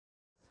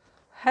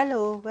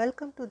Hello,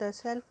 welcome to the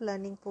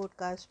self-learning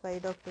podcast by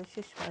Dr.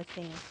 Sushma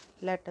Singh.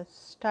 Let us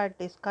start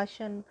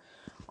discussion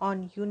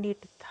on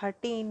Unit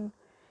 13,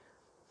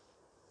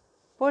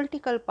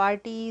 Political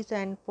Parties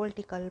and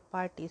Political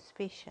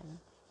Participation.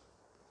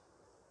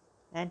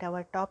 And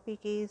our topic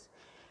is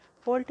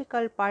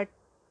Political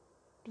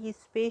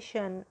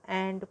Participation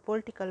and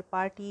Political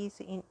Parties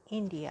in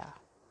India.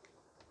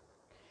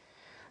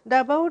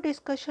 The above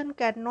discussion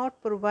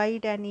cannot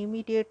provide an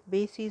immediate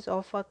basis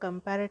of a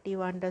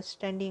comparative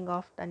understanding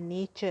of the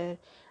nature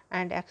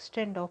and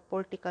extent of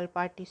political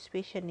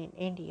participation in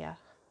India,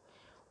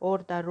 or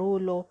the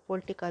role of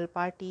political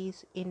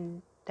parties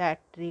in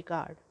that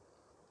regard.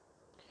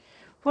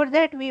 For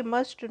that, we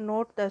must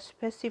note the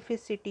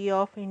specificity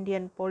of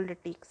Indian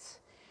politics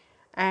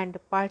and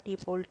party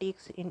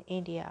politics in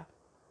India.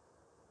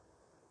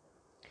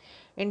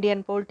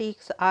 Indian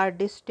politics are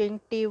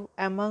distinctive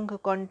among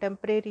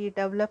contemporary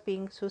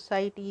developing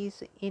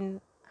societies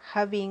in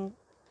having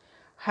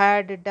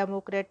had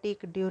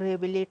democratic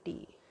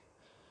durability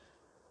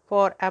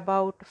for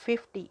about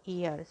 50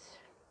 years.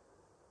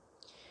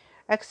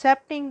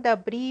 Excepting the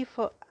brief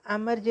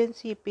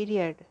emergency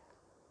period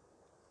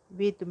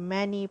with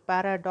many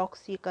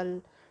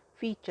paradoxical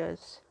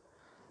features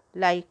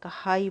like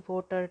high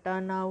voter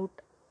turnout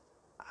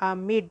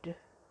amid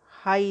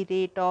high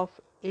rate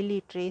of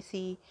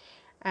illiteracy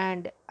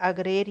and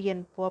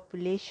agrarian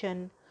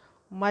population,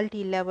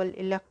 multi-level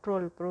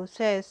electoral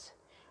process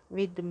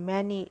with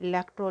many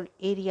electoral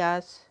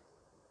areas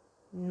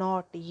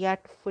not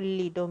yet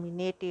fully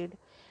dominated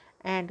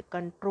and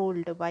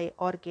controlled by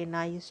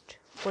organized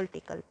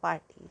political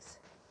parties.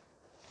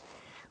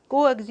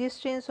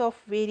 Coexistence of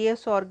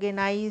various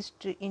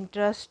organized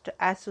interest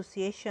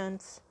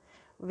associations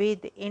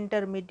with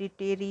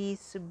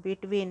intermediaries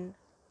between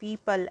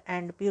people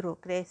and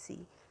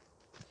bureaucracy.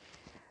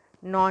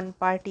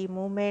 Non-party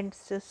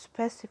movements,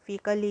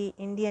 specifically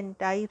Indian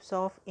types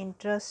of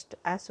interest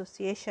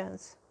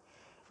associations,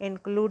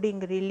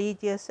 including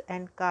religious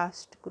and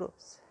caste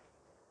groups.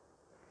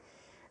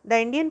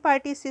 The Indian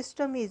party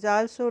system is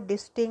also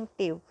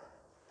distinctive,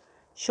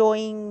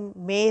 showing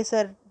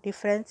major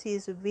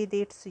differences with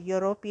its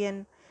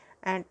European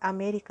and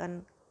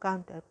American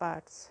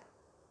counterparts.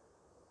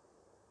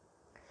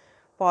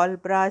 Paul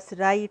Brass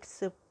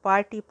writes,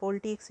 party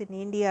politics in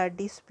India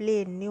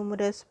display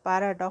numerous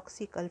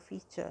paradoxical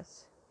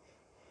features,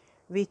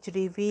 which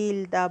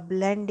reveal the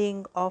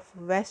blending of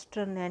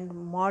Western and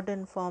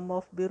modern form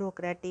of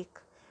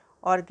bureaucratic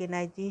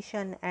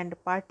organization and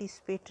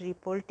participatory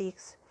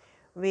politics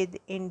with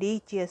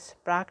indigenous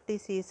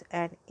practices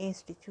and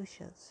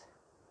institutions.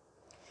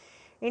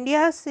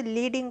 India's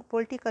leading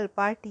political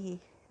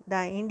party,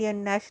 the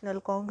Indian National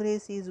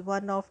Congress, is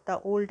one of the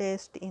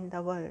oldest in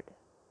the world.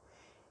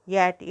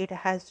 Yet it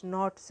has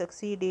not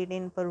succeeded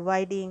in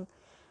providing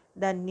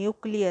the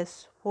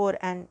nucleus for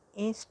an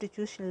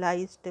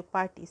institutionalized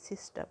party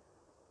system,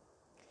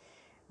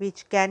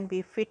 which can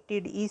be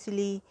fitted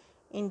easily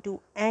into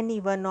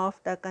any one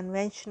of the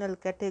conventional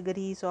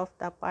categories of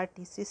the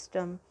party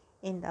system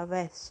in the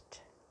West.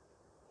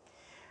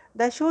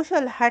 The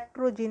social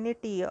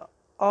heterogeneity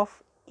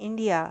of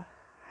India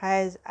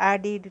has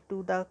added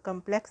to the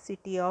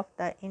complexity of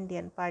the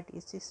Indian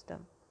party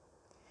system.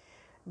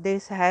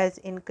 This has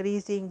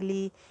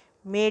increasingly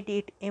made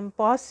it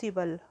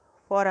impossible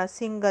for a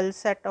single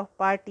set of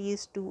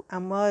parties to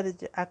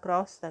emerge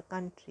across the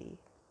country.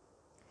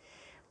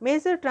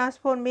 Major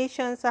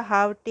transformations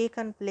have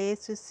taken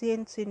place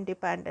since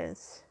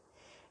independence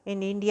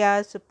in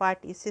India's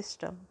party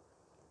system.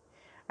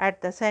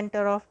 At the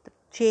center of the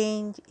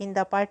change in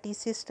the party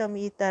system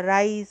is the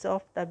rise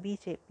of the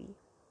BJP.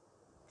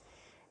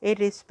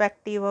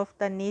 Irrespective of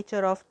the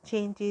nature of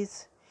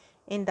changes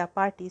in the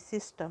party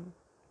system,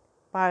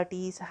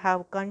 parties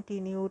have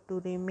continued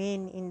to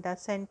remain in the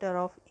center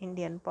of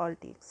Indian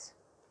politics.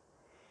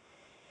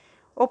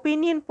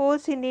 Opinion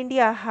polls in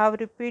India have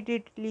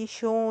repeatedly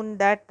shown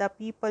that the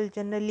people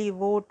generally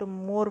vote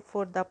more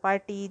for the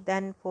party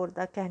than for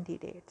the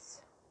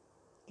candidates.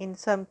 In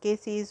some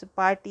cases,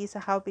 parties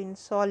have been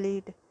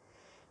solid,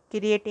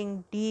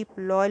 creating deep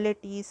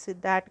loyalties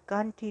that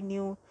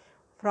continue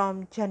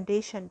from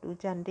generation to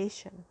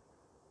generation,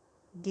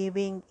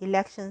 giving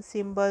election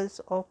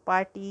symbols of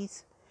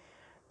parties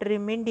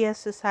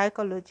tremendous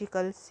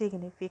psychological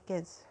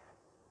significance.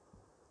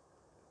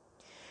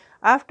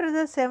 After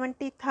the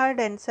 73rd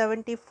and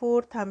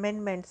 74th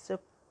Amendments,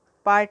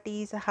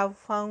 parties have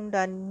found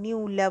a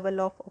new level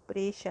of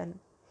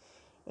operation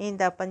in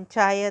the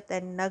Panchayat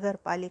and Nagar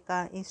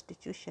Palika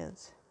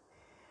institutions.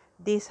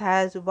 This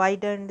has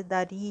widened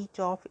the reach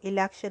of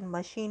election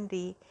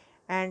machinery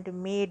and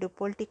made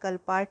political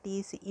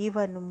parties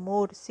even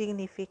more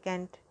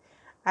significant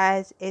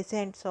as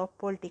agents of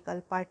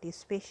political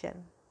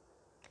participation.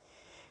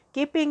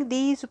 Keeping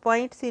these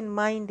points in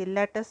mind,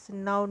 let us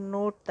now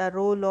note the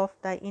role of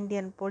the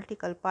Indian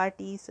political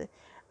parties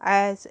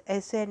as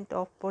agent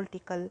of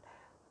political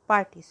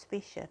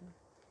participation.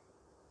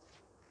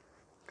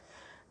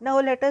 Now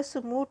let us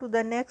move to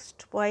the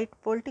next point,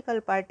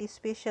 political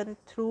participation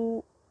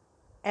through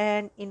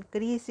an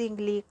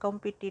increasingly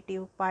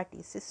competitive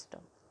party system.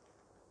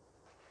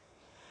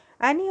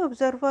 Any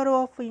observer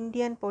of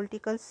Indian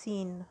political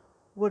scene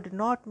would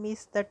not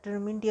miss the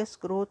tremendous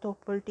growth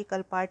of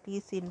political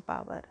parties in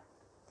power.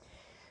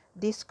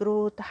 This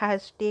growth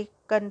has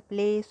taken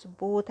place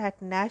both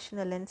at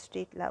national and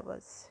state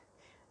levels.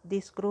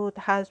 This growth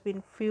has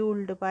been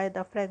fueled by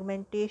the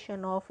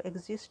fragmentation of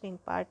existing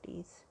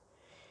parties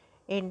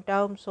in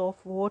terms of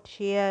vote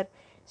share,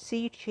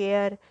 seat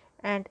share,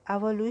 and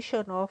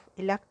evolution of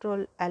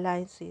electoral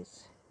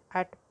alliances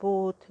at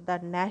both the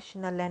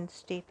national and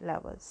state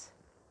levels.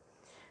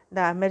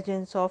 The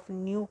emergence of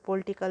new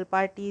political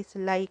parties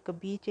like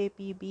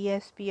BJP,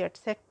 BSP,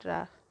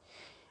 etc.,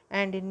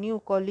 and new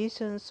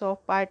coalitions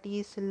of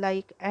parties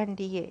like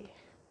NDA.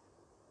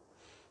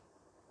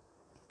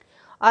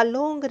 A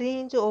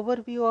long-range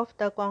overview of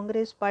the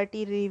Congress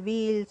Party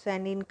reveals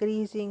an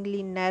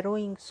increasingly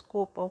narrowing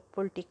scope of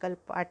political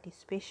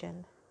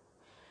participation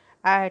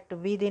at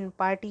within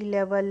party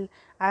level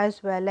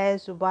as well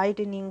as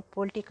widening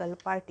political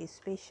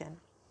participation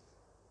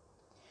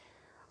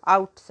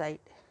outside.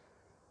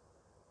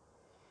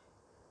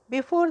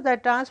 Before the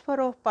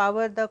transfer of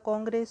power, the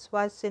Congress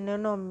was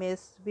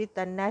synonymous with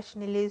the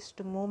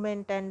nationalist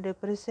movement and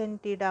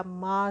represented a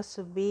mass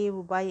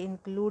wave by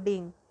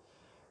including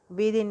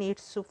within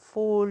its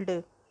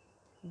fold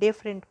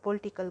different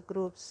political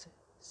groups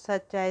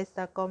such as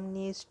the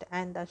communist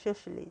and the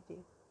socialist.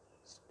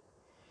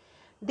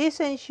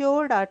 This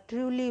ensured a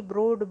truly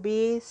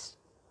broad-based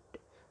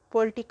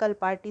political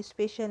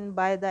participation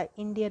by the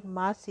Indian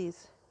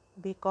masses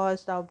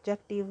because the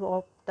objective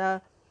of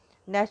the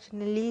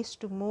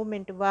nationalist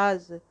movement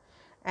was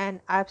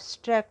an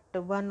abstract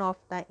one of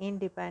the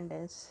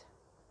independence.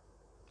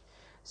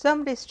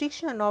 Some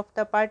restriction of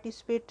the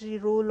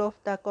participatory role of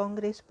the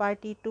Congress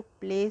Party took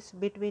place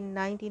between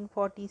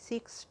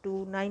 1946 to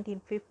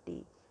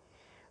 1950,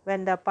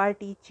 when the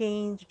party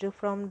changed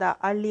from the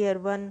earlier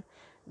one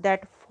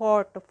that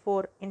fought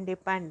for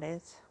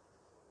independence.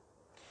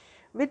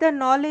 With the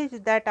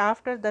knowledge that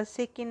after the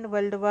Second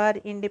World War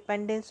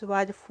independence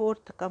was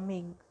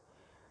forthcoming,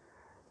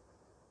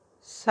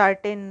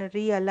 certain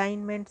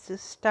realignments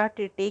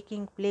started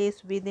taking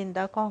place within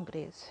the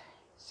Congress.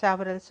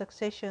 Several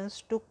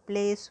successions took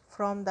place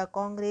from the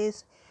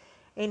Congress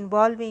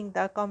involving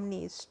the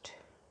communists,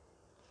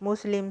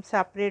 Muslim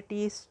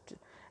separatists,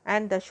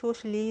 and the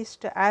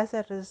socialists, as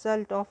a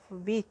result of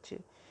which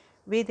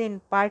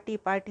within party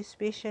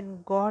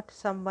participation got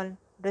somewhat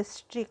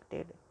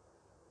restricted.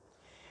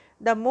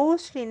 The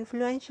most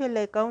influential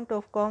account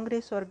of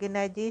Congress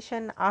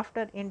organization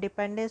after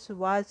independence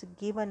was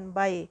given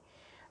by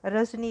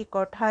Rajni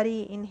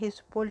Kothari in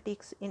his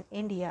Politics in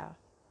India.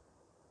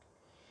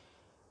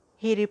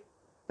 He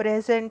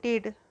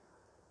represented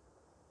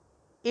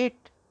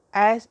it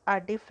as a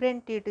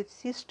differentiated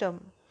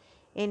system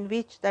in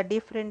which the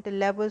different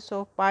levels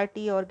of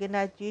party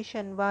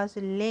organization was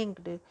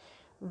linked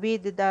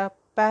with the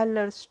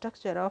parallel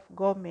structure of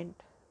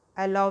government,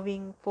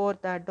 allowing for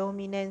the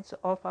dominance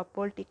of a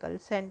political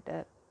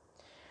center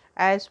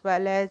as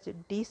well as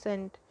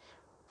dissent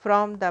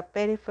from the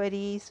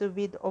peripheries,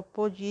 with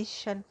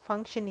opposition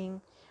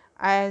functioning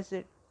as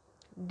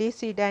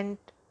dissident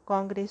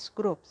Congress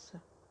groups.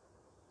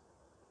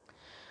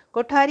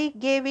 Kothari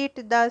gave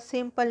it the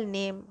simple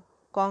name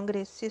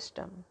Congress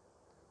system.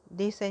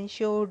 This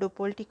ensured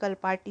political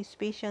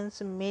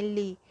participations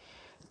mainly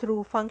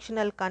through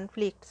functional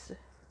conflicts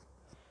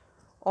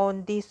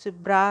on these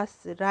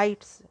brass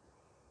rights.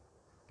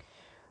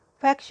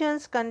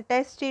 Factions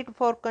contested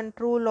for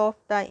control of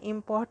the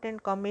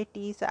important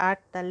committees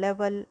at the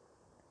level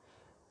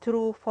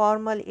through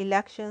formal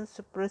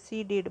elections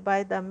preceded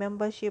by the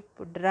membership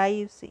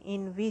drives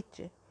in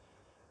which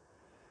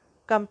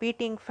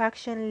competing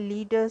faction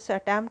leaders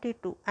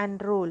attempted to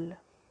enroll,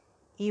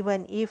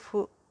 even if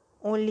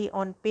only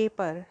on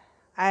paper,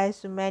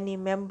 as many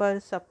member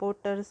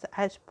supporters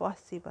as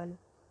possible.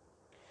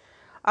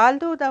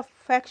 Although the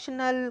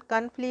factional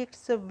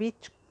conflicts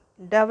which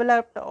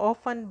developed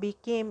often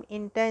became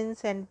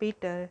intense and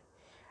bitter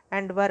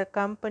and were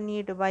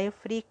accompanied by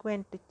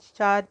frequent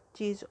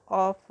charges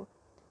of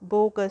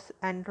bogus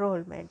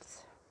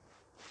enrollments.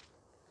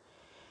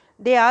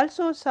 They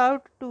also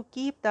served to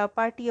keep the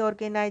party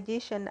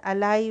organization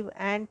alive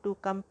and to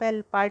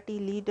compel party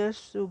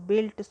leaders to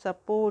build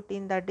support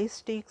in the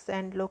districts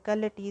and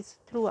localities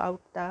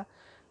throughout the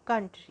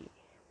country.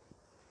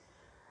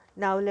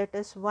 Now let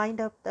us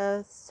wind up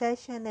the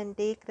session and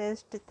take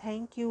rest.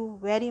 Thank you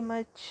very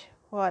much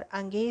for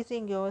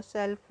engaging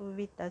yourself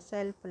with the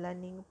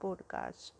self-learning podcast.